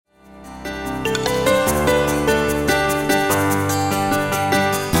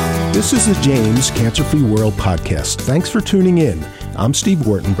This is the James Cancer-Free World podcast. Thanks for tuning in. I'm Steve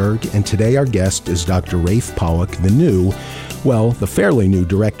Wartenberg, and today our guest is Dr. Raphael Pollock, the fairly new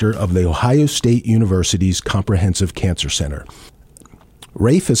director of the Ohio State University's Comprehensive Cancer Center.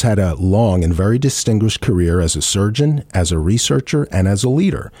 Rafe has had a long and very distinguished career as a surgeon, as a researcher, and as a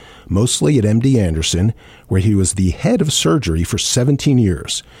leader, mostly at MD Anderson, where he was the head of surgery for 17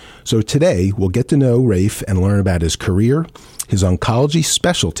 years. So today, we'll get to know Rafe and learn about his career, his oncology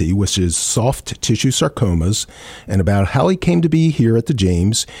specialty, which is soft tissue sarcomas, and about how he came to be here at the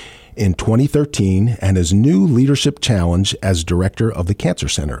James in 2013 and his new leadership challenge as director of the Cancer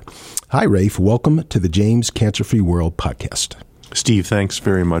Center. Hi, Rafe. Welcome to the James Cancer-Free World podcast. Steve, thanks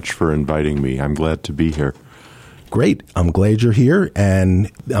very much for inviting me. I'm glad to be here. Great. I'm glad you're here, and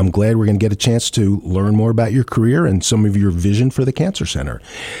I'm glad we're going to get a chance to learn more about your career and some of your vision for the Cancer Center.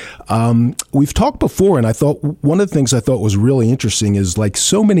 We've talked before, and I thought one of the things I thought was really interesting is, like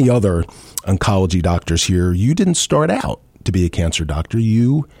so many other oncology doctors here, you didn't start out to be a cancer doctor.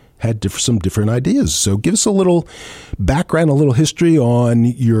 You had some different ideas. So give us a little background, a little history on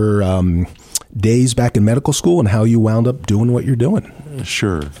your days back in medical school and how you wound up doing what you're doing.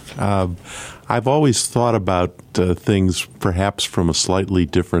 Sure. I've always thought about things perhaps from a slightly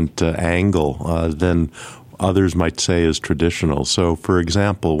different angle than others might say is traditional. So, for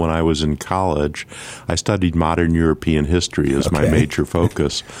example, when I was in college, I studied modern European history as my major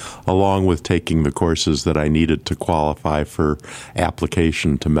focus, along with taking the courses that I needed to qualify for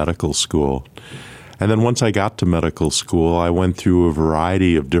application to medical school. And then once I got to medical school, I went through a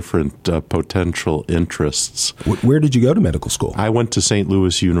variety of different potential interests. Where did you go to medical school? I went to St.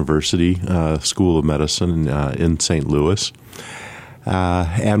 Louis University School of Medicine in St. Louis.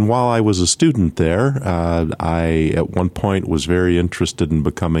 And while I was a student there, I at one point was very interested in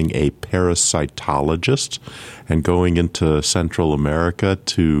becoming a parasitologist and going into Central America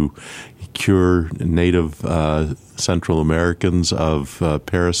to cure native Central Americans of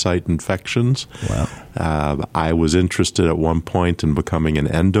parasite infections. Wow. I was interested at one point in becoming an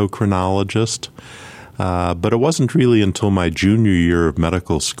endocrinologist, but it wasn't really until my junior year of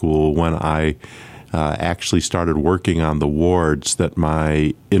medical school when I actually started working on the wards that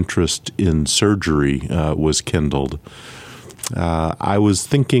my interest in surgery was kindled. I was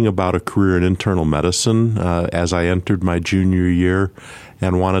thinking about a career in internal medicine as I entered my junior year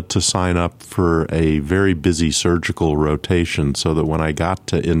and wanted to sign up for a very busy surgical rotation so that when I got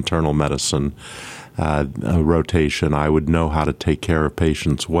to internal medicine rotation, I would know how to take care of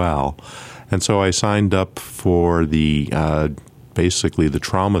patients well. And so I signed up for basically the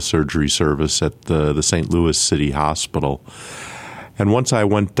trauma surgery service at the St. Louis City Hospital. And once I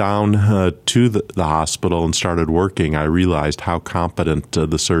went down to the hospital and started working, I realized how competent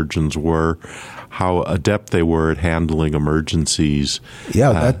the surgeons were, how adept they were at handling emergencies.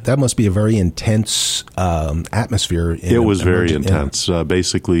 Yeah, that must be a very intense atmosphere. It was very intense.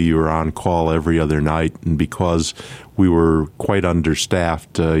 Basically, you were on call every other night, and because we were quite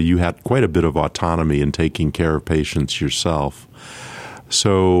understaffed, you had quite a bit of autonomy in taking care of patients yourself.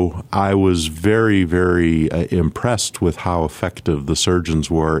 So I was very, very impressed with how effective the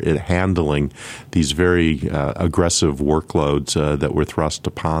surgeons were at handling these very aggressive workloads that were thrust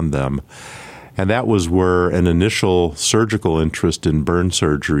upon them. And that was where an initial surgical interest in burn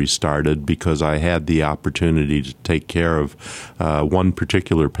surgery started, because I had the opportunity to take care of one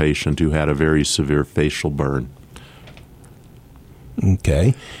particular patient who had a very severe facial burn.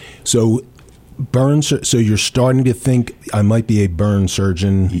 Okay. So you're starting to think I might be a burn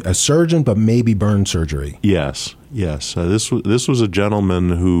surgeon, but maybe burn surgery. Yes. This was a gentleman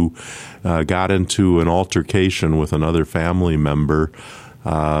who got into an altercation with another family member,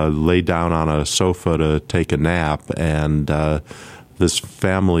 lay down on a sofa to take a nap, and this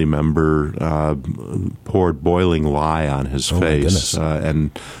family member poured boiling lye on his face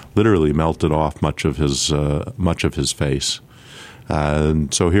and literally melted off much of his face.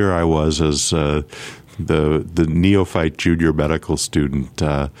 And so here I was as the neophyte junior medical student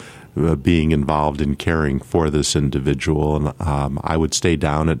being involved in caring for this individual. And I would stay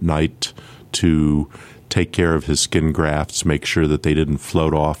down at night to take care of his skin grafts, make sure that they didn't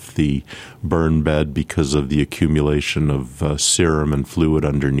float off the burn bed because of the accumulation of serum and fluid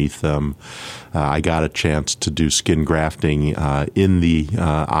underneath them. I got a chance to do skin grafting in the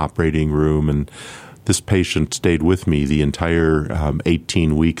operating room, and this patient stayed with me the entire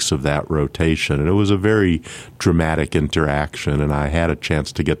 18 weeks of that rotation. And it was a very dramatic interaction, and I had a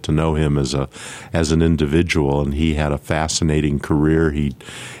chance to get to know him as an individual, and he had a fascinating career.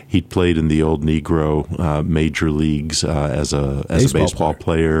 He'd played in the old Negro major leagues as a baseball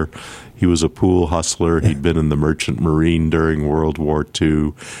player. He was a pool hustler. He'd been in the Merchant Marine during World War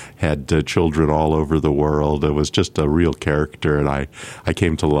II, had children all over the world. It was just a real character, and I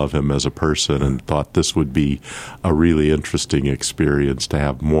came to love him as a person and thought this would be a really interesting experience to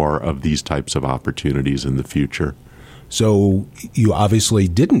have more of these types of opportunities in the future. So you obviously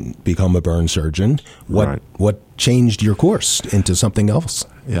didn't become a burn surgeon. What changed your course into something else?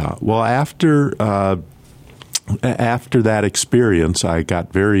 Yeah, well, after that experience, I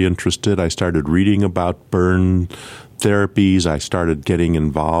got very interested. I started reading about burn therapies. I started getting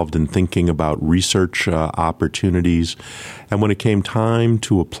involved in thinking about research opportunities. And when it came time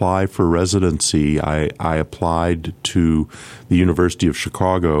to apply for residency, I applied to the University of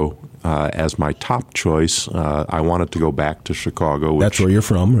Chicago as my top choice. I wanted to go back to Chicago. That's where you're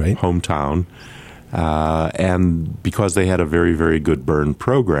from, right? Hometown. And because they had a very, very good burn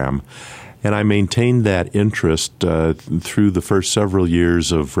program. And I maintained that interest through the first several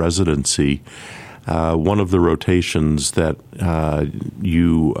years of residency. One of the rotations that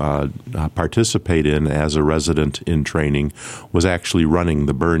you participate in as a resident in training was actually running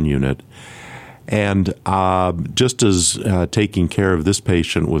the burn unit. And just as taking care of this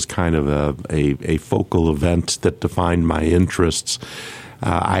patient was kind of a focal event that defined my interests,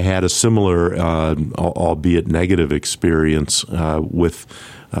 I had a similar, albeit negative, experience with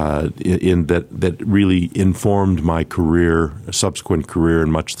in that really informed my subsequent career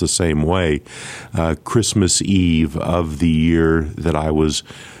in much the same way. Christmas Eve of the year that I was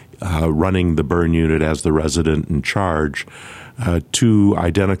running the burn unit as the resident in charge, two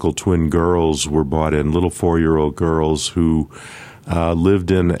identical twin girls were brought in, little 4-year-old girls who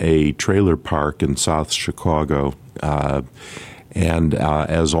lived in a trailer park in South Chicago. And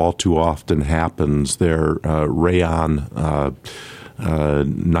as all too often happens, their rayon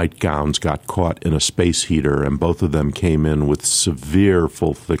nightgowns got caught in a space heater, and both of them came in with severe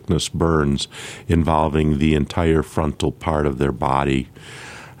full-thickness burns involving the entire frontal part of their body.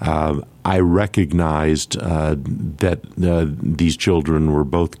 I recognized that these children were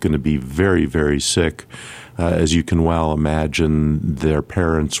both going to be very, very sick. As you can well imagine, their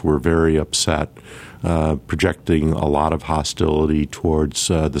parents were very upset, projecting a lot of hostility towards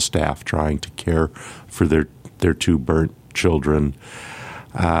the staff trying to care for their two burnt children.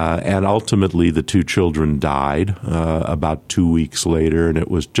 And ultimately, the two children died about 2 weeks later, and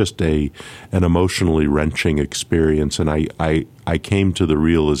it was just an emotionally wrenching experience. And I came to the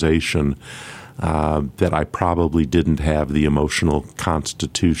realization that I probably didn't have the emotional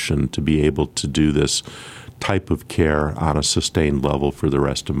constitution to be able to do this type of care on a sustained level for the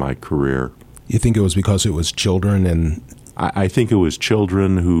rest of my career. You think it was because it was children? And I think it was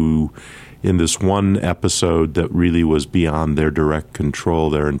children who, in this one episode that really was beyond their direct control,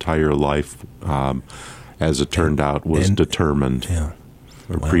 their entire life, as it turned out, was determined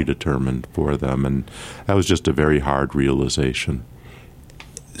or predetermined for them. And that was just a very hard realization.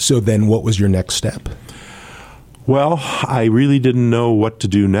 So then what was your next step? Well, I really didn't know what to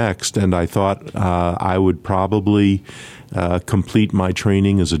do next, and I thought I would probably complete my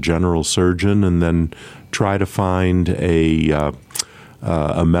training as a general surgeon and then try to find a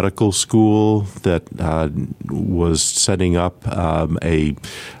medical school that was setting up a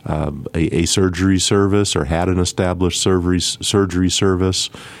surgery service or had an established surgery service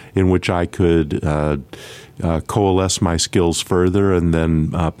in which I could coalesce my skills further and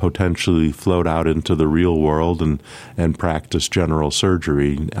then potentially float out into the real world and practice general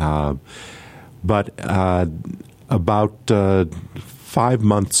surgery. But about 5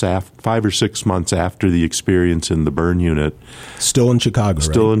 or 6 months after the experience in the burn unit, still in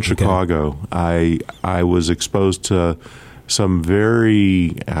Chicago, I was exposed to some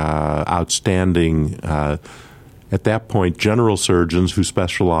very outstanding, at that point, general surgeons who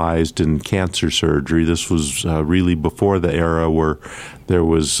specialized in cancer surgery. This was really before the era where there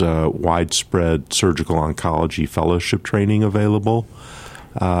was widespread surgical oncology fellowship training available.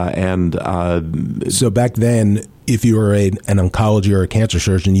 So back then, if you were an oncology or a cancer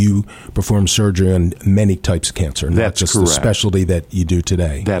surgeon, you performed surgery on many types of cancer, not just the specialty that you do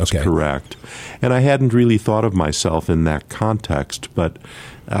today. That's correct. And I hadn't really thought of myself in that context, but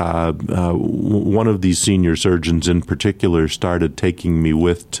one of these senior surgeons in particular started taking me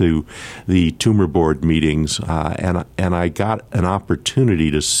to the tumor board meetings, and I got an opportunity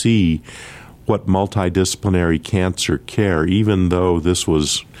to see what multidisciplinary cancer care, even though this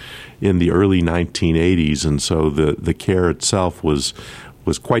was in the early 1980s, and so the care itself was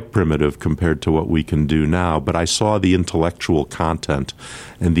was quite primitive compared to what we can do now, but I saw the intellectual content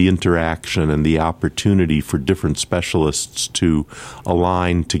and the interaction and the opportunity for different specialists to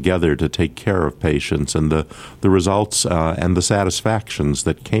align together to take care of patients, and the results and the satisfactions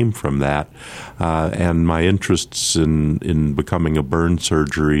that came from that, and my interests in becoming a burn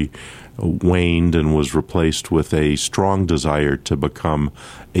surgery waned and was replaced with a strong desire to become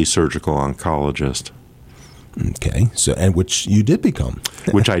a surgical oncologist. Okay, and which you did become.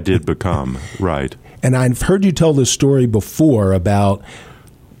 Which I did become, right. And I've heard you tell this story before about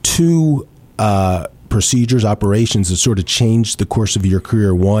two procedures, operations that sort of changed the course of your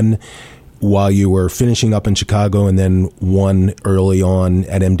career. One while you were finishing up in Chicago, and then one early on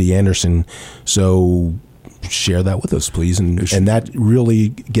at MD Anderson. So share that with us, please. And that really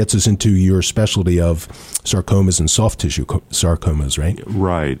gets us into your specialty of sarcomas and soft tissue sarcomas, right?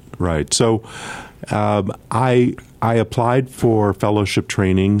 Right. So I applied for fellowship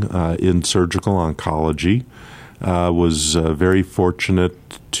training in surgical oncology. Was very fortunate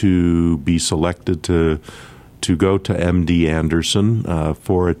to be selected to go to MD Anderson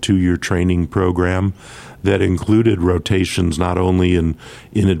for a 2-year training program that included rotations not only in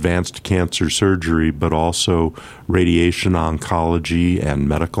advanced cancer surgery, but also radiation oncology and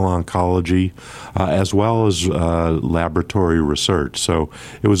medical oncology, as well as laboratory research. So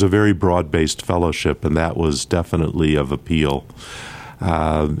it was a very broad-based fellowship, and that was definitely of appeal.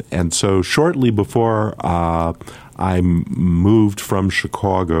 And so shortly before I moved from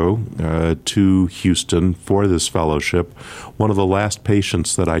Chicago to Houston for this fellowship, one of the last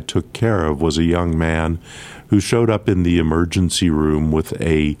patients that I took care of was a young man who showed up in the emergency room with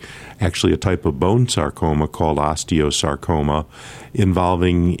actually a type of bone sarcoma called osteosarcoma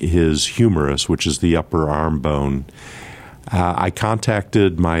involving his humerus, which is the upper arm bone. I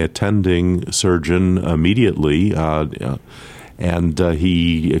contacted my attending surgeon immediately, and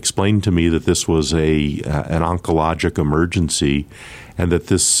he explained to me that this was an oncologic emergency, and that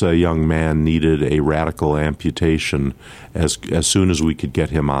this young man needed a radical amputation as soon as we could get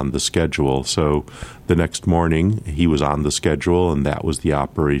him on the schedule. So the next morning, he was on the schedule, and that was the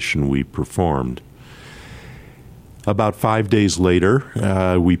operation we performed. About 5 days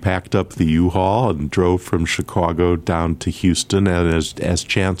later, we packed up the U-Haul and drove from Chicago down to Houston, and as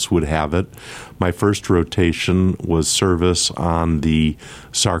chance would have it, my first rotation was service on the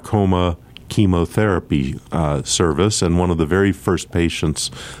sarcoma chemotherapy service, and one of the very first patients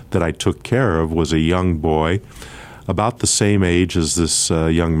that I took care of was a young boy about the same age as this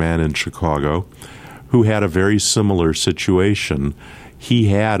young man in Chicago, who had a very similar situation. He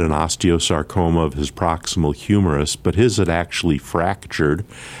had an osteosarcoma of his proximal humerus, but his had actually fractured,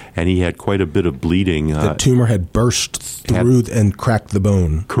 and he had quite a bit of bleeding. The tumor had burst through and cracked the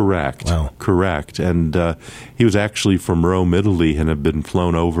bone. Correct. Wow. Correct. And he was actually from Rome, Italy, and had been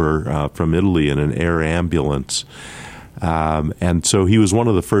flown over from Italy in an air ambulance. And so he was one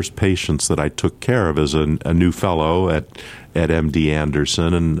of the first patients that I took care of as a new fellow at MD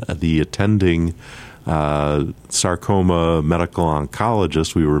Anderson, and the attending sarcoma medical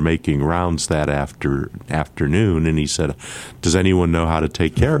oncologist, we were making rounds that afternoon, and he said, "Does anyone know how to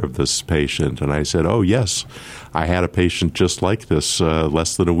take care of this patient?" And I said, "Oh, yes. I had a patient just like this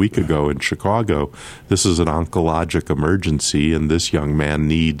less than a week ago in Chicago. This is an oncologic emergency, and this young man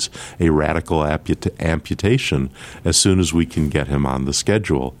needs a radical amputation as soon as we can get him on the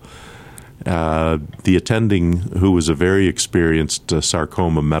schedule." The attending, who was a very experienced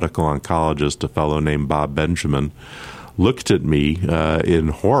sarcoma medical oncologist, a fellow named Bob Benjamin, looked at me in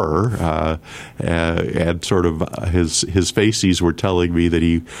horror, and sort of his faces were telling me that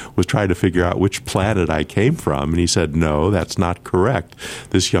he was trying to figure out which planet I came from. And he said, "No, that's not correct.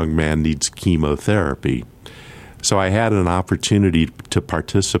 This young man needs chemotherapy." So I had an opportunity to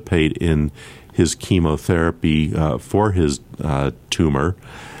participate in his chemotherapy for his tumor.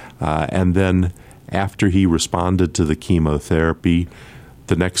 And then after he responded to the chemotherapy,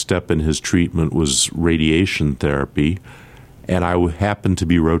 the next step in his treatment was radiation therapy. And I happened to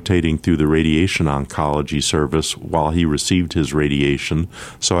be rotating through the radiation oncology service while he received his radiation.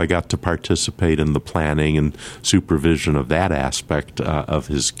 So I got to participate in the planning and supervision of that aspect of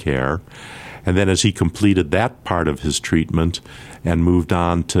his care. And then as he completed that part of his treatment and moved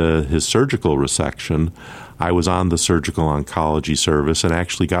on to his surgical resection, I was on the surgical oncology service and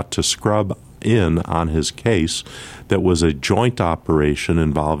actually got to scrub in on his case that was a joint operation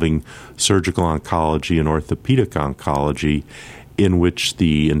involving surgical oncology and orthopedic oncology, in which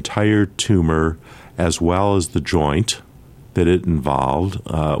the entire tumor as well as the joint that it involved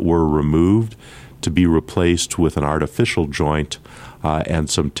were removed to be replaced with an artificial joint and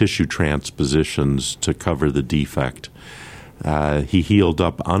some tissue transpositions to cover the defect. He healed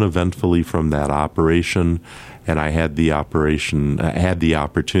up uneventfully from that operation, and I had the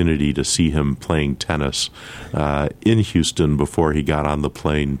opportunity to see him playing tennis in Houston before he got on the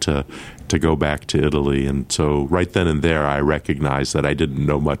plane to go back to Italy. And so right then and there, I recognized that I didn't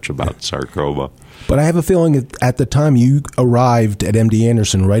know much about sarcoma. But I have a feeling at the time you arrived at MD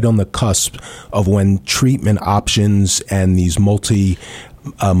Anderson right on the cusp of when treatment options and these multimodal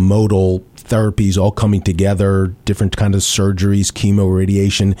therapies all coming together, different kind of surgeries, chemo,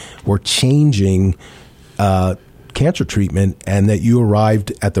 radiation, were changing cancer treatment, and that you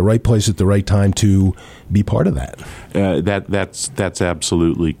arrived at the right place at the right time to be part of that. That's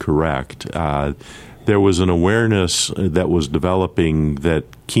absolutely correct. There was an awareness that was developing that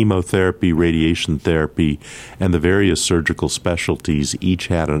chemotherapy, radiation therapy, and the various surgical specialties each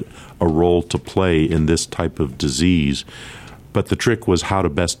had a role to play in this type of disease. But the trick was how to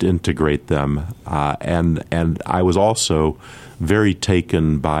best integrate them. And I was also very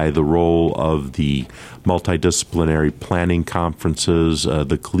taken by the role of the multidisciplinary planning conferences,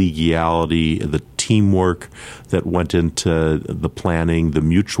 the collegiality, the teamwork that went into the planning, the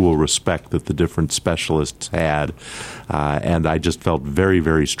mutual respect that the different specialists had. And I just felt very,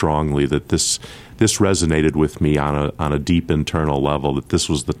 very strongly that this resonated with me on a deep internal level, that this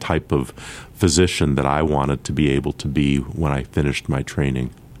was the type of physician that I wanted to be able to be when I finished my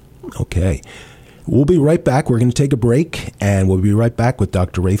training. Okay. We'll be right back. We're going to take a break, and we'll be right back with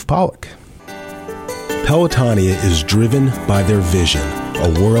Dr. Raphael Pollock. Pelotonia is driven by their vision,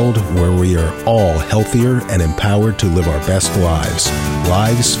 a world where we are all healthier and empowered to live our best lives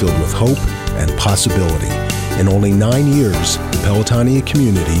filled with hope and possibility. In only 9 years, the Pelotonia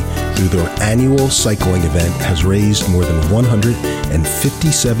community, through their annual cycling event, has raised more than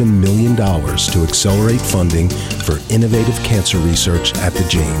 $157 million to accelerate funding for innovative cancer research at the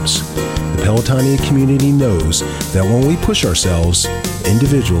James. The Pelotonia community knows that when we push ourselves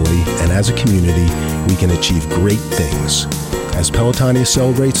individually and as a community, we can achieve great things. As Pelotonia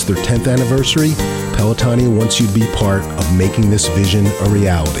celebrates their 10th anniversary, Pelotonia wants you to be part of making this vision a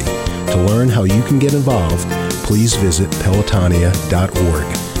reality. To learn how you can get involved, please visit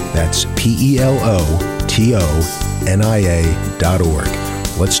pelotonia.org. That's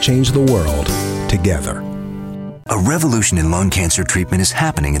pelotonia.org. Let's change the world together. A revolution in lung cancer treatment is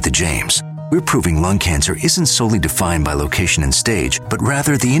happening at the James. We're proving lung cancer isn't solely defined by location and stage, but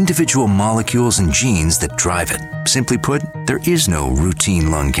rather the individual molecules and genes that drive it. Simply put, there is no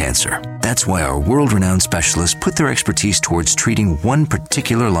routine lung cancer. That's why our world-renowned specialists put their expertise towards treating one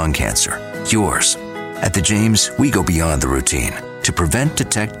particular lung cancer, yours. At the James, we go beyond the routine to prevent,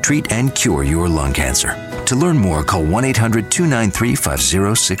 detect, treat, and cure your lung cancer. To learn more, call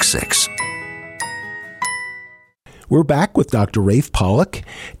 1-800-293-5066. We're back with Dr. Raphael Pollock,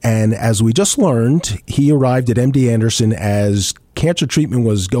 and as we just learned, he arrived at MD Anderson as cancer treatment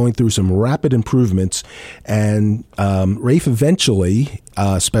was going through some rapid improvements, and Rafe eventually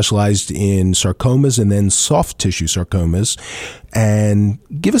specialized in sarcomas and then soft tissue sarcomas. And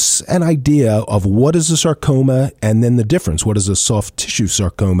give us an idea of what is a sarcoma and then the difference. What is a soft tissue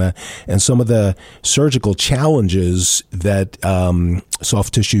sarcoma and some of the surgical challenges that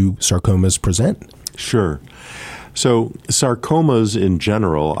soft tissue sarcomas present? Sure. So sarcomas in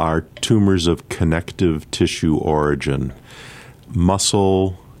general are tumors of connective tissue origin.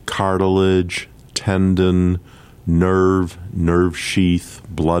 Muscle, cartilage, tendon, nerve sheath,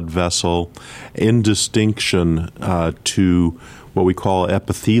 blood vessel, in distinction to what we call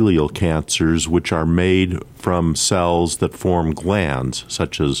epithelial cancers, which are made from cells that form glands,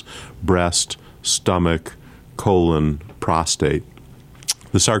 such as breast, stomach, colon, prostate.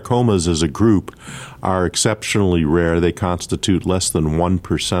 The sarcomas as a group are exceptionally rare. They constitute less than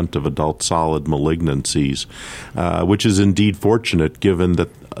 1% of adult solid malignancies, which is indeed fortunate given that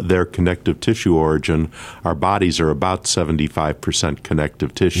their connective tissue origin. Our bodies are about 75%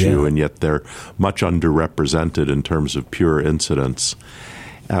 connective tissue, and yet they're much underrepresented in terms of pure incidence.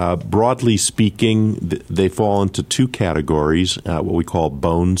 Broadly speaking, they fall into two categories, what we call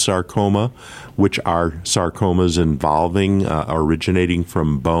bone sarcoma, which are sarcomas involving, originating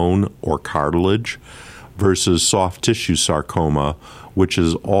from bone or cartilage, versus soft tissue sarcoma, which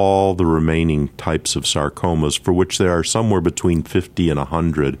is all the remaining types of sarcomas, for which there are somewhere between 50 and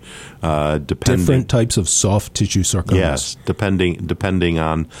 100, depending. Different types of soft tissue sarcomas. Yes, depending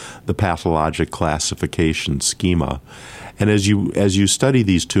on the pathologic classification schema. And as you study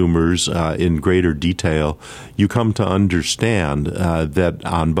these tumors in greater detail, you come to understand that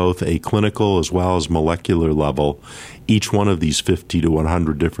on both a clinical as well as molecular level, each one of these 50 to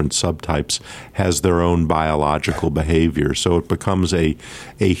 100 different subtypes has their own biological behavior. So it becomes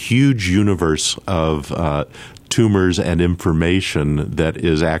a huge universe of tumors and information that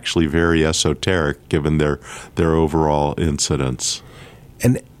is actually very esoteric given their overall incidence.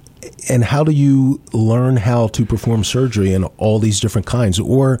 And how do you learn how to perform surgery in all these different kinds?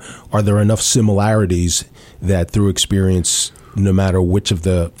 Or are there enough similarities that through experience, no matter which of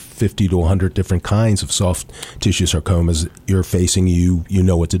the 50 to 100 different kinds of soft tissue sarcomas you're facing, you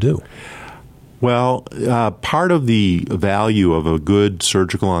know what to do? Well, part of the value of a good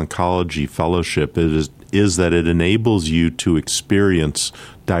surgical oncology fellowship is that it enables you to experience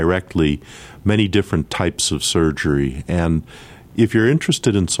directly many different types of surgery. And if you're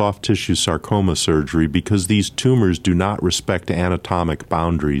interested in soft tissue sarcoma surgery, because these tumors do not respect anatomic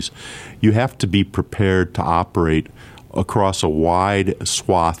boundaries, you have to be prepared to operate across a wide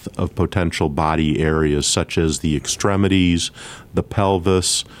swath of potential body areas, such as the extremities, the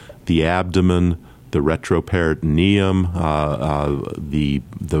pelvis, the abdomen, the retroperitoneum, the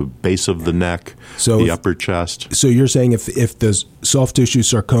base of the neck, the upper chest. So you're saying if the soft tissue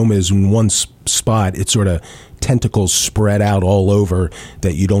sarcoma is in one spot, it's sort of tentacles spread out all over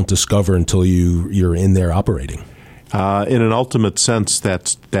that you don't discover until you're in there operating. In an ultimate sense,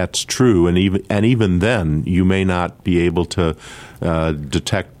 that's true, and even then, you may not be able to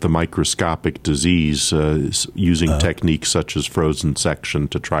detect the microscopic disease using techniques such as frozen section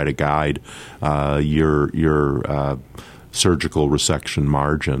to try to guide your surgical resection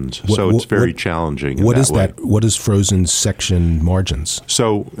margins. So it's very challenging. What is that? What is frozen section margins?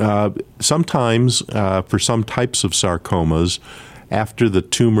 So sometimes for some types of sarcomas, after the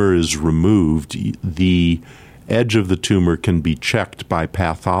tumor is removed, the edge of the tumor can be checked by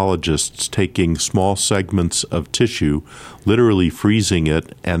pathologists taking small segments of tissue, literally freezing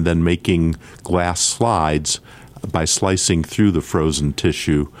it, and then making glass slides by slicing through the frozen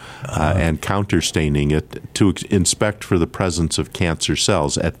tissue and counterstaining it to inspect for the presence of cancer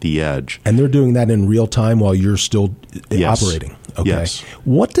cells at the edge. And they're doing that in real time while you're still operating? Okay. Yes.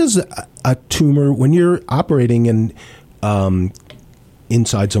 What does a tumor, when you're operating in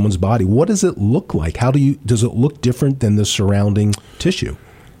inside someone's body, what does it look like? Does it look different than the surrounding tissue?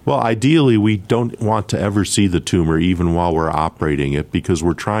 Well, ideally, we don't want to ever see the tumor even while we're operating it, because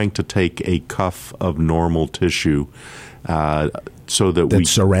we're trying to take a cuff of normal tissue so that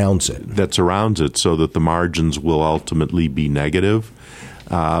surrounds it, so that the margins will ultimately be negative.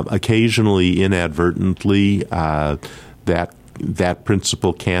 Occasionally, inadvertently, that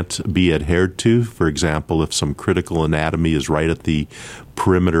principle can't be adhered to. For example, if some critical anatomy is right at the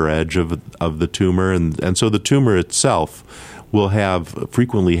perimeter edge of the tumor, and so the tumor itself will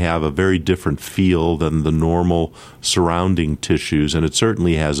frequently have a very different feel than the normal surrounding tissues, and it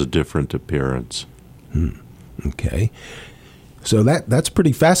certainly has a different appearance. Okay. So that's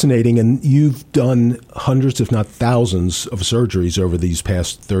pretty fascinating, and you've done hundreds, if not thousands, of surgeries over these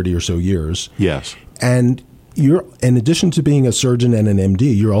past 30 or so years. Yes. And you're, in addition to being a surgeon and an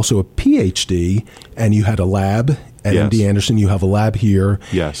MD, you're also a PhD, and you had a lab at MD Anderson. You have a lab here.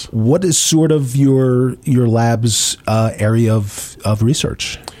 Yes. What is sort of your lab's area of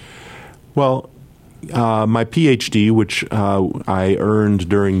research? Well, my PhD, which I earned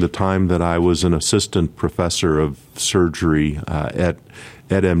during the time that I was an assistant professor of surgery at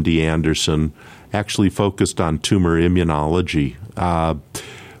MD Anderson, actually focused on tumor immunology.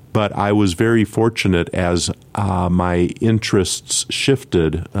 But I was very fortunate as my interests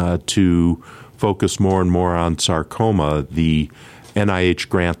shifted to focus more and more on sarcoma. The NIH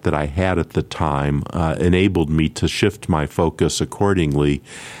grant that I had at the time enabled me to shift my focus accordingly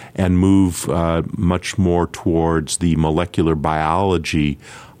and move much more towards the molecular biology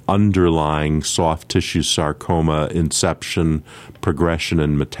underlying soft tissue sarcoma inception, progression,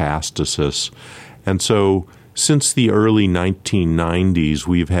 and metastasis. And so since the early 1990s,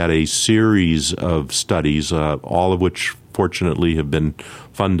 we've had a series of studies, all of which fortunately have been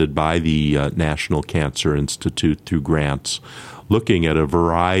funded by the National Cancer Institute through grants, looking at a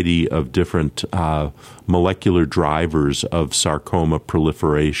variety of different molecular drivers of sarcoma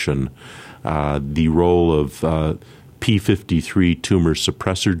proliferation, the role of p53 tumor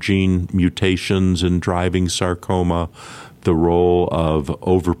suppressor gene mutations in driving sarcoma, the role of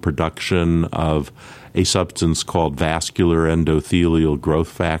overproduction of a substance called vascular endothelial growth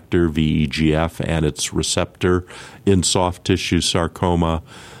factor, VEGF, and its receptor in soft tissue sarcoma,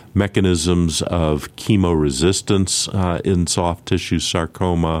 mechanisms of chemoresistance in soft tissue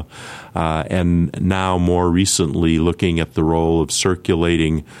sarcoma, and now more recently looking at the role of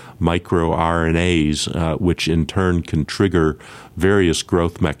circulating microRNAs, which in turn can trigger various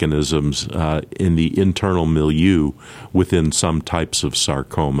growth mechanisms in the internal milieu within some types of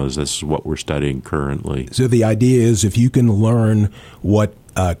sarcomas. This is what we're studying currently. So the idea is if you can learn what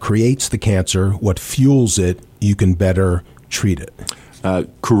creates the cancer, what fuels it, you can better treat it.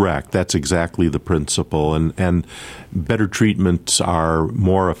 Correct. That's exactly the principle. And better treatments are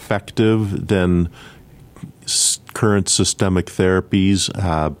more effective than current systemic therapies,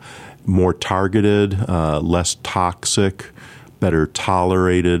 more targeted, less toxic, better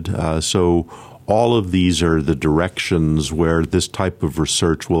tolerated. So all of these are the directions where this type of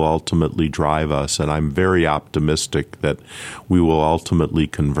research will ultimately drive us, and I'm very optimistic that we will ultimately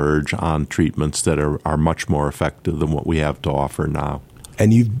converge on treatments that are much more effective than what we have to offer now.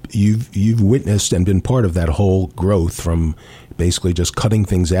 And you've witnessed and been part of that whole growth from basically just cutting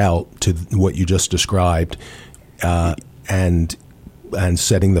things out to what you just described, and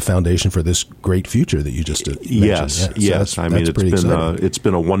setting the foundation for this great future that you just mentioned. Yes. I mean, it's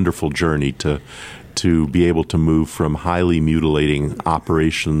been a wonderful journey to be able to move from highly mutilating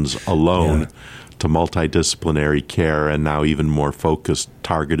operations alone to multidisciplinary care, and now even more focused,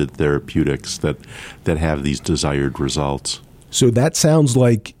 targeted therapeutics that have these desired results. So that sounds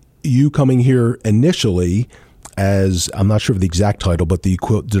like you coming here initially as, I'm not sure of the exact title, but the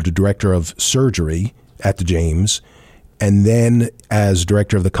director of surgery at the James, and then as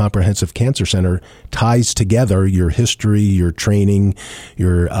director of the Comprehensive Cancer Center, ties together your history, your training,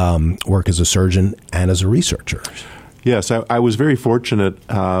 your work as a surgeon and as a researcher. Yes, I was very fortunate.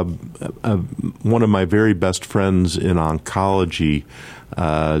 One of my very best friends in oncology,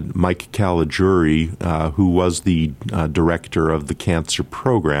 Mike Caligiuri, who was the director of the cancer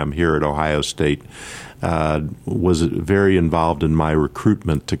program here at Ohio State, was very involved in my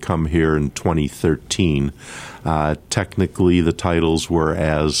recruitment to come here in 2013. Technically, the titles were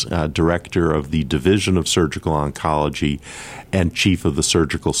as director of the Division of Surgical Oncology and chief of the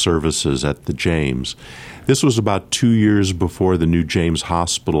surgical services at the James. This was about 2 years before the new James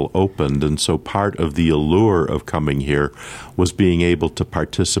Hospital opened, and so part of the allure of coming here was being able to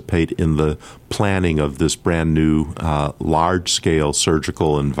participate in the planning of this brand new large-scale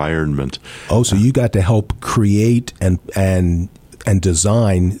surgical environment. Oh, so you got to help create and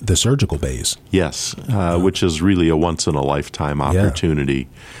design the surgical bays. Yes, which is really a once-in-a-lifetime opportunity.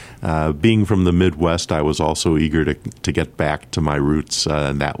 Being from the Midwest, I was also eager to get back to my roots,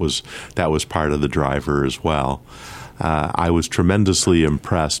 and that was part of the driver as well. I was tremendously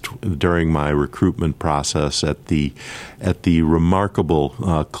impressed during my recruitment process at the remarkable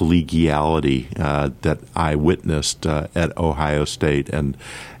collegiality that I witnessed at Ohio State, and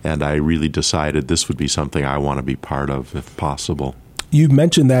I really decided this would be something I want to be part of if possible. You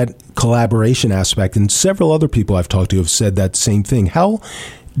mentioned that collaboration aspect, and several other people I've talked to have said that same thing. How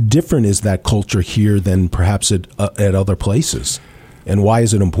different is that culture here than perhaps at other places? And why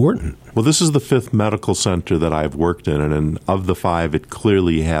is it important? Well, this is the 5th medical center that I've worked in, and of the 5, it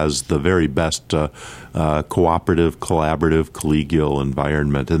clearly has the very best cooperative, collaborative, collegial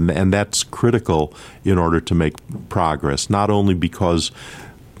environment. And that's critical in order to make progress, not only because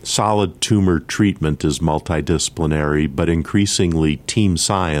solid tumor treatment is multidisciplinary, but increasingly team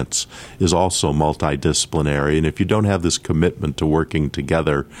science is also multidisciplinary. And if you don't have this commitment to working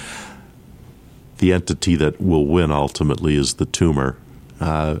together, the entity that will win ultimately is the tumor.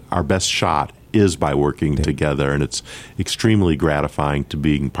 Our best shot is by working together, and it's extremely gratifying to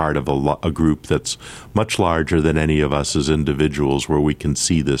being part of a group that's much larger than any of us as individuals, where we can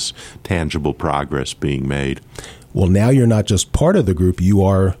see this tangible progress being made. Well, now you're not just part of the group, you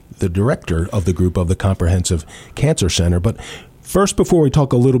are the director of the group of the Comprehensive Cancer Center. But first, before we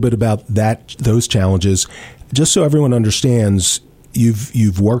talk a little bit about those challenges, just so everyone understands,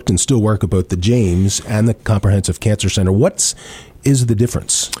 you've worked and still work at both the James and the Comprehensive Cancer Center. What is the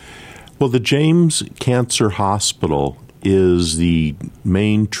difference? Well, the James Cancer Hospital is the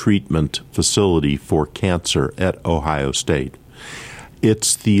main treatment facility for cancer at Ohio State.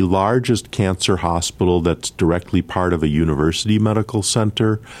 It's the largest cancer hospital that's directly part of a university medical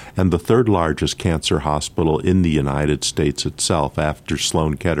center, and the 3rd largest cancer hospital in the United States itself, after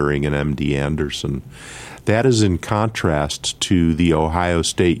Sloan Kettering and MD Anderson. That is in contrast to the Ohio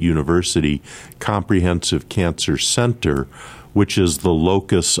State University Comprehensive Cancer Center, which is the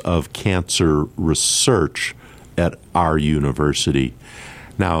locus of cancer research at our university.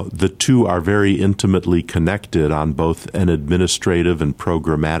 Now, the two are very intimately connected on both an administrative and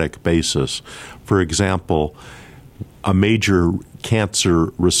programmatic basis. For example, a major cancer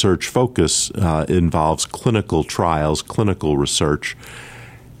research focus involves clinical trials, clinical research.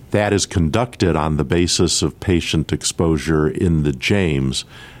 That is conducted on the basis of patient exposure in the James,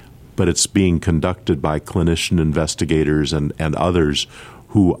 but it's being conducted by clinician investigators and others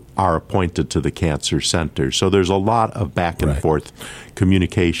who are appointed to the cancer center. So there's a lot of back and forth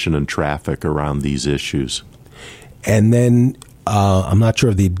communication and traffic around these issues. And then I'm not sure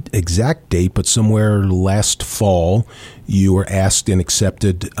of the exact date, but somewhere last fall, you were asked and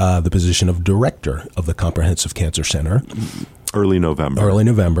accepted the position of director of the Comprehensive Cancer Center. Early November. Early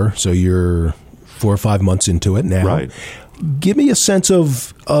November. So you're 4 or 5 months into it now. Right. Give me a sense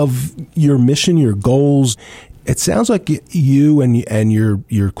of your mission, your goals. It sounds like you and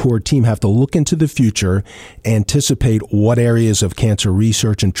your core team have to look into the future, anticipate what areas of cancer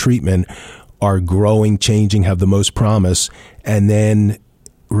research and treatment are growing, changing, have the most promise, and then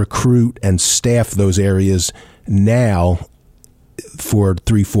recruit and staff those areas now for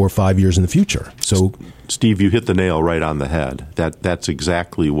 3, 4, 5 years in the future. So, Steve, you hit the nail right on the head. That's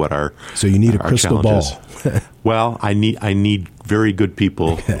exactly what our So you need a crystal ball. Well, I need very good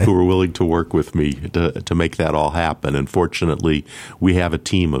people who are willing to work with me to make that all happen. And fortunately, we have a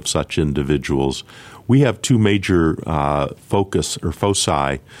team of such individuals. We have 2 major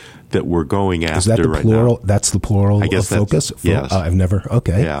foci that we're going after. Is that the right plural? now. That's the plural I guess of focus? Yes. I've never.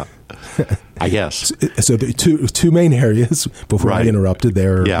 Okay. Yeah. I guess. So the two main areas before I interrupted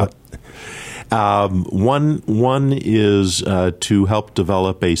there. Yeah. One is to help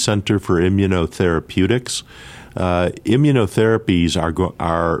develop a center for immunotherapeutics. Immunotherapies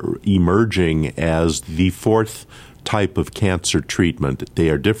are emerging as the 4th type of cancer treatment. They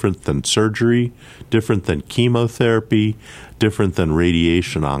are different than surgery, different than chemotherapy, different than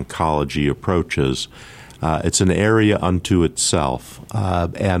radiation oncology approaches. It's an area unto itself.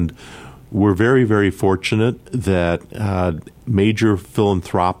 And we're very, very fortunate that major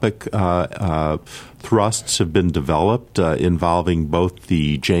philanthropic thrusts have been developed involving both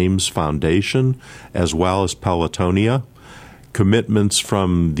the James Foundation as well as Pelotonia. Commitments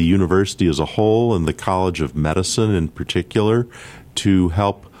from the university as a whole and the College of Medicine in particular to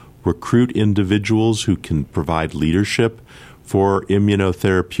help recruit individuals who can provide leadership for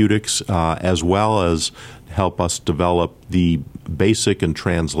immunotherapeutics as well as help us develop the basic and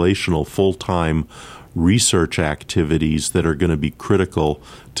translational full-time research activities that are going to be critical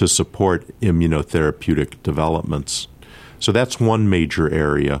to support immunotherapeutic developments. So that's one major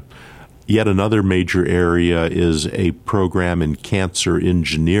area. Yet another major area is a program in cancer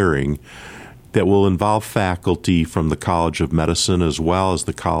engineering that will involve faculty from the College of Medicine as well as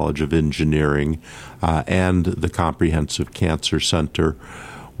the College of Engineering and the Comprehensive Cancer Center,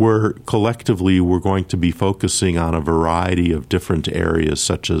 where collectively we're going to be focusing on a variety of different areas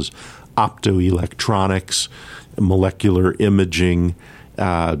such as optoelectronics, molecular imaging,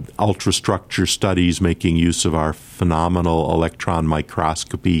 ultrastructure studies, making use of our phenomenal electron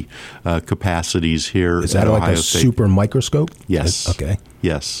microscopy capacities here. Is that like a super microscope? Yes. Okay.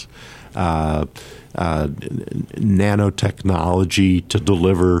 Yes. Nanotechnology to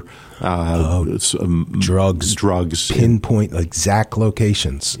deliver drugs. Pinpoint exact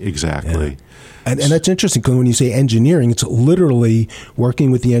locations. Exactly. Yeah. And that's interesting because when you say engineering, it's literally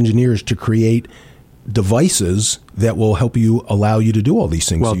working with the engineers to create devices that will allow you to do all these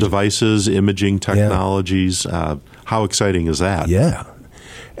things. Well, devices, imaging technologies. Yeah. How exciting is that? Yeah.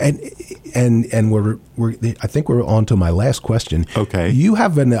 And we're I think we're on to my last question. Okay. You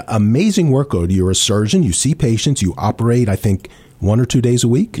have an amazing workload. You're a surgeon. You see patients. You operate, I think, 1 or 2 days a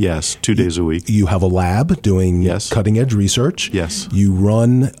week? Yes, 2 days a week. You have a lab doing cutting-edge research. Yes. You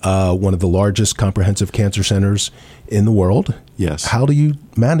run one of the largest comprehensive cancer centers in the world. Yes. How do you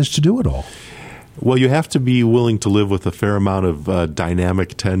manage to do it all? Well, you have to be willing to live with a fair amount of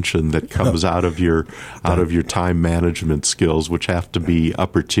dynamic tension that comes out of your time management skills, which have to be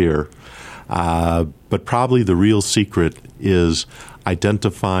upper tier. But probably the real secret is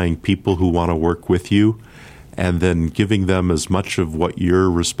identifying people who want to work with you and then giving them as much of what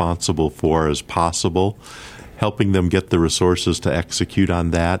you're responsible for as possible, helping them get the resources to execute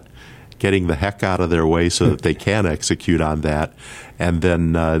on that, getting the heck out of their way so that they can execute on that, and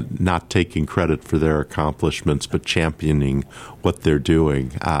then not taking credit for their accomplishments, but championing what they're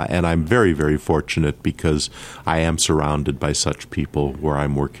doing. And I'm very, very fortunate because I am surrounded by such people where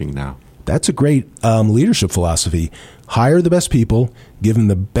I'm working now. That's a great leadership philosophy. Hire the best people, give them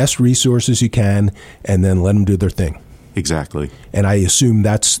the best resources you can, and then let them do their thing. Exactly. And I assume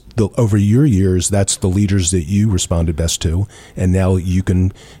over your years, that's the leaders that you responded best to. And now you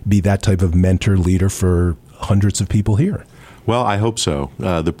can be that type of mentor leader for hundreds of people here. Well, I hope so.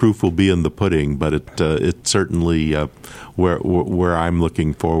 The proof will be in the pudding, but it's certainly where I'm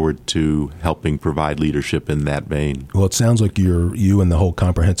looking forward to helping provide leadership in that vein. Well, it sounds like you and the whole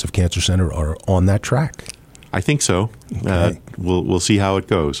Comprehensive Cancer Center are on that track. I think so. Okay. We'll see how it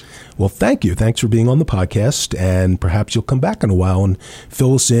goes. Well, thank you. Thanks for being on the podcast, and perhaps you'll come back in a while and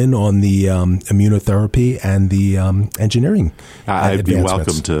fill us in on the immunotherapy and the engineering I'd be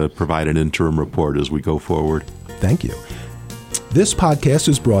welcome to provide an interim report as we go forward. Thank you. This podcast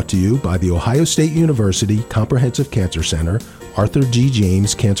is brought to you by The Ohio State University Comprehensive Cancer Center, Arthur G.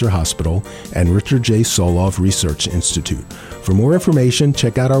 James Cancer Hospital, and Richard J. Soloff Research Institute. For more information,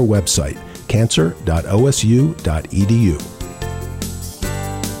 check out our website, cancer.osu.edu.